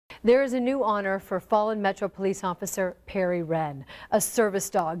There is a new honor for fallen Metro Police Officer Perry Renn, a service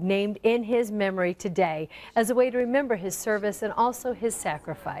dog named in his memory today as a way to remember his service and also his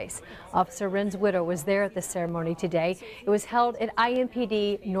sacrifice. Officer Renn's widow was there at the ceremony today. It was held at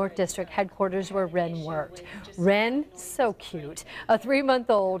IMPD North District headquarters where Renn worked. Renn, so cute, a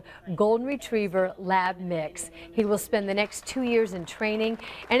 3-month-old golden retriever lab mix. He will spend the next 2 years in training,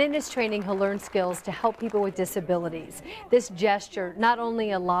 and in his training he'll learn skills to help people with disabilities. This gesture not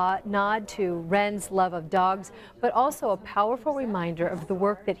only a nod to Renn's love of dogs, but also a powerful reminder of the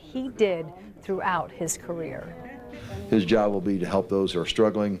work that he did throughout his career. His job will be to help those who are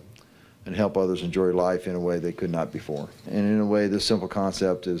struggling and help others enjoy life in a way they could not before. And in a way, this simple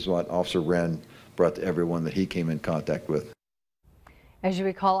concept is what Officer Renn brought to everyone that he came in contact with. As you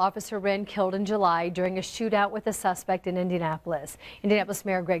recall, Officer Renn killed in July during a shootout with a suspect in Indianapolis. Indianapolis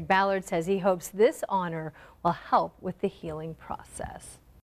Mayor Greg Ballard says he hopes this honor will help with the healing process.